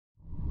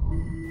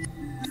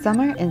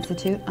Summer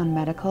Institute on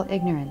Medical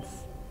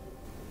Ignorance.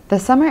 The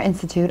Summer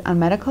Institute on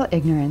Medical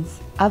Ignorance,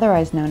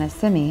 otherwise known as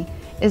SIMI,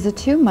 is a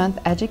 2-month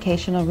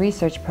educational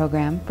research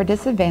program for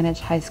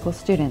disadvantaged high school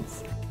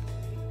students,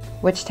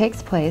 which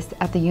takes place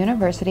at the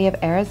University of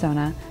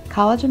Arizona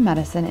College of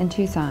Medicine in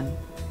Tucson.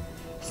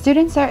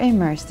 Students are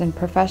immersed in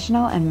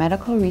professional and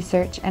medical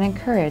research and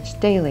encouraged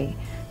daily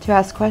to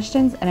ask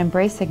questions and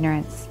embrace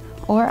ignorance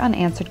or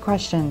unanswered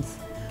questions,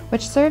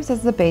 which serves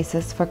as the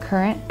basis for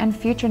current and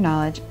future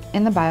knowledge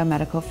in the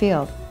biomedical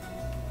field.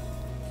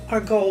 Our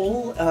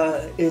goal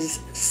is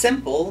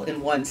simple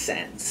in one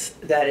sense,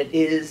 that it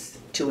is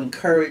to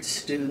encourage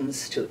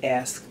students to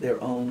ask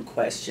their own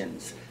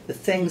questions, the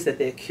things that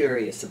they're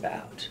curious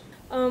about.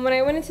 When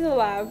I went into the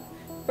lab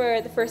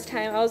for the first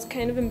time, I was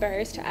kind of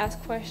embarrassed to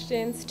ask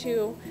questions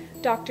to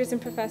doctors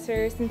and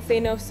professors since they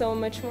know so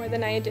much more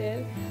than I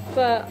did.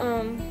 But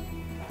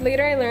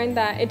later I learned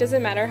that it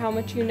doesn't matter how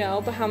much you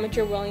know, but how much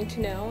you're willing to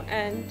know,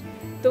 and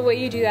the way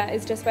you do that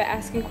is just by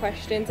asking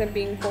questions and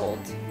being bold.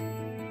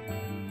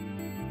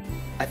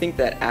 I think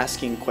that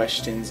asking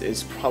questions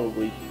is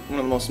probably one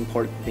of the most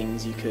important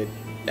things you could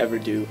ever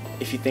do.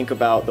 If you think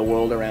about the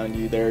world around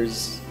you,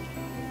 there's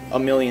a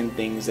million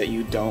things that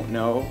you don't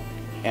know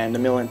and a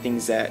million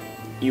things that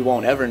you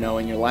won't ever know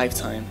in your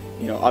lifetime.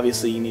 You know,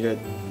 obviously you need to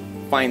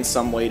find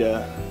some way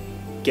to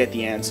get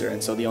the answer,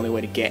 and so the only way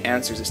to get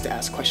answers is to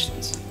ask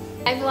questions.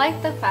 I like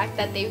the fact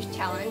that they've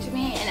challenged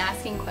me in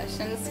asking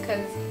questions,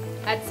 because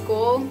at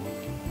school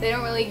they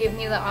don't really give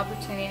me the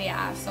opportunity to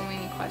ask so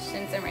many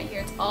questions, and right here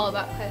it's all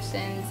about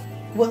questions.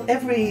 Well,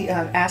 every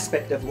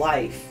aspect of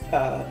life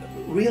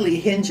really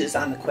hinges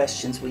on the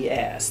questions we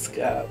ask,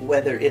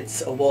 whether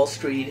it's a Wall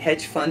Street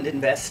hedge fund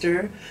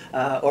investor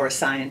or a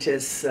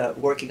scientist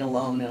working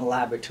alone in a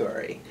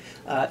laboratory.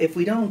 If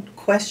we don't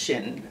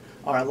question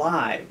our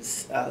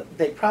lives,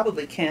 they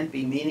probably can't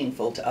be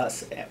meaningful to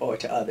us or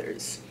to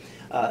others.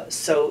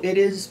 So it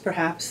is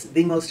perhaps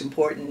the most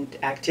important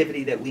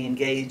activity that we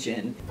engage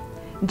in.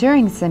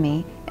 During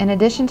SIMI, in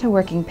addition to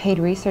working paid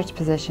research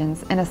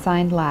positions in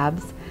assigned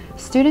labs,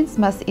 students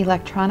must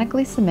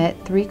electronically submit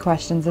 3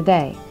 questions a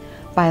day: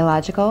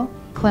 biological,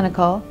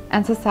 clinical,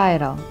 and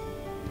societal,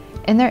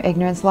 in their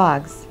ignorance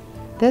logs.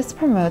 This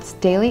promotes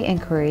daily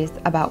inquiries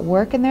about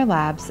work in their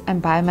labs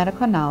and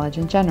biomedical knowledge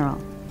in general.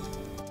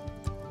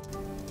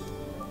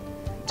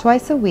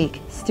 Twice a week,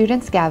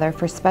 students gather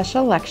for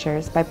special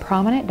lectures by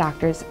prominent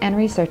doctors and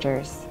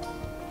researchers.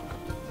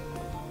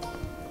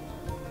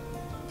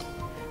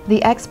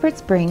 The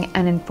experts bring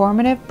an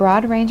informative,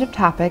 broad range of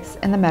topics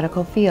in the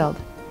medical field.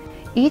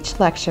 Each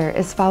lecture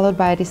is followed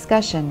by a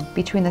discussion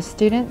between the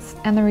students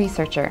and the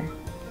researcher.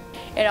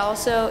 It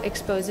also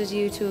exposes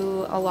you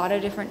to a lot of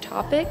different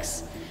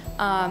topics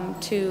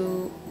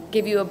to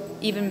give you an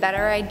even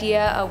better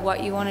idea of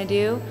what you want to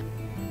do.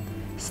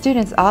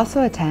 Students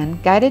also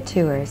attend guided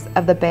tours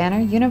of the Banner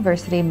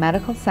University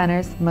Medical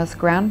Center's most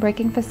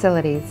groundbreaking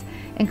facilities,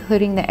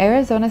 including the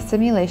Arizona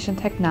Simulation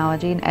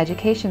Technology and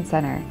Education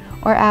Center,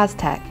 or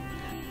ASTEC,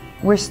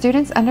 where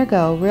students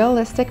undergo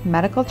realistic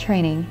medical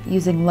training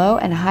using low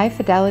and high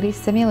fidelity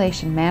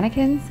simulation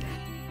mannequins,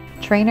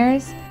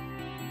 trainers,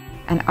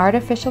 and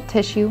artificial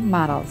tissue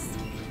models.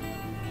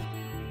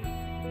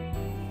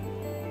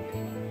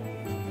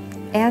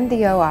 And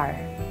the OR,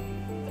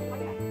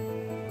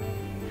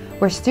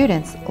 where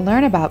students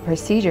learn about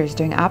procedures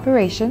during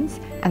operations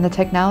and the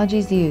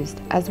technologies used,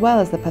 as well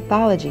as the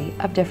pathology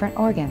of different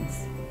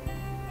organs.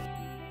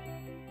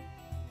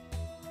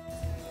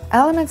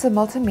 Elements of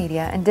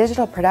multimedia and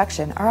digital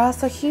production are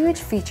also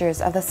huge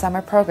features of the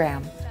summer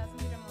program.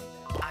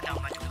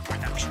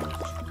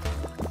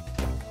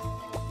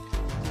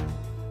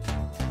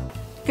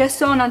 ¿Qué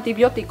son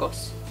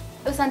antibióticos?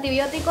 Los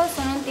antibióticos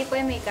son un tipo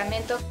de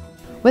medicamento.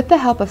 With the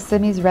help of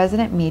SIMI's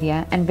resident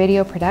media and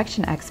video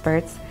production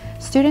experts,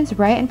 students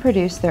write and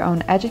produce their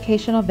own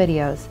educational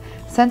videos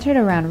centered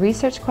around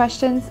research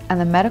questions and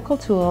the medical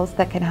tools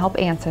that can help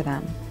answer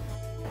them.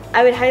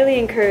 I would highly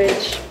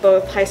encourage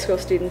both high school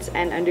students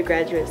and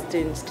undergraduate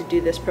students to do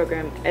this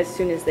program as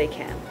soon as they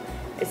can.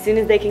 As soon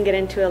as they can get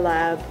into a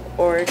lab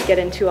or get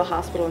into a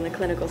hospital in the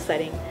clinical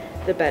setting,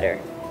 the better.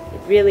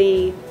 It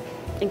really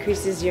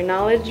increases your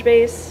knowledge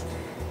base,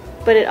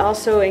 but it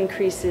also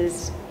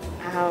increases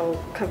how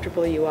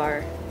comfortable you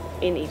are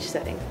in each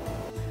setting.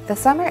 The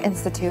Summer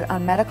Institute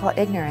on Medical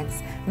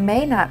Ignorance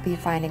may not be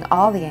finding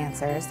all the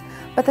answers,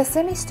 but the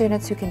SIMI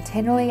students who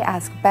continually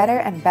ask better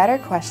and better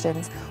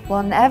questions will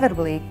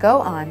inevitably go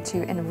on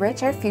to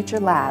enrich our future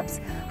labs,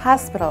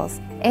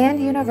 hospitals, and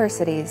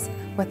universities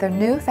with their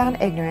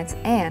newfound ignorance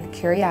and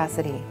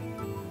curiosity.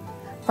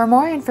 For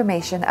more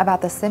information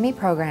about the SIMI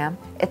program,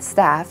 its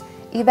staff,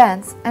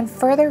 events, and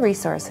further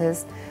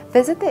resources,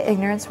 visit the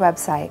Ignorance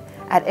website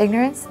at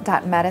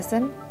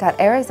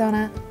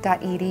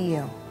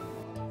ignorance.medicine.arizona.edu.